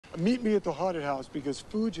Meet me at the haunted house because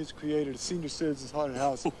Fuji has created a senior citizens haunted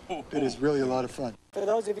house that is really a lot of fun. For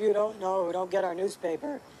those of you who don't know, who don't get our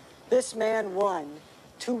newspaper, this man won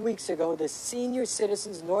 2 weeks ago the Senior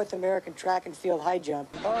Citizens North American Track and Field High Jump.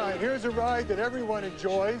 All right, here's a ride that everyone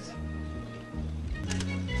enjoys.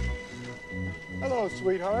 Hello,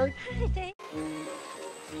 sweetheart.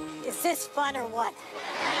 Is this fun or what?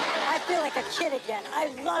 I feel like a kid again. I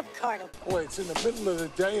love Carnival. Boy, it's in the middle of the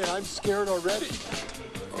day and I'm scared already.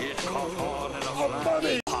 It caught on in a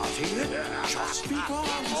money. party just begun.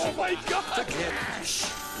 Oh my God!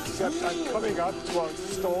 Except I'm coming up to a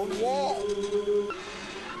stone wall.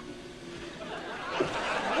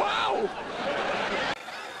 Wow!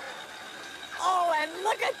 Oh, and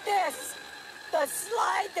look at this! The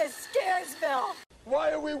slide that Scaresville.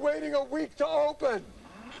 Why are we waiting a week to open?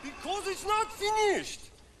 Because it's not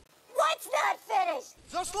finished. What's not finished?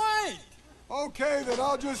 The slide. Okay, then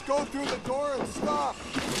I'll just go through the door and stop.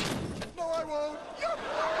 No, I won't.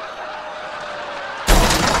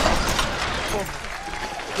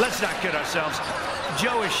 Let's not kid ourselves.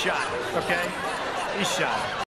 Joe is shot, okay? He's shot.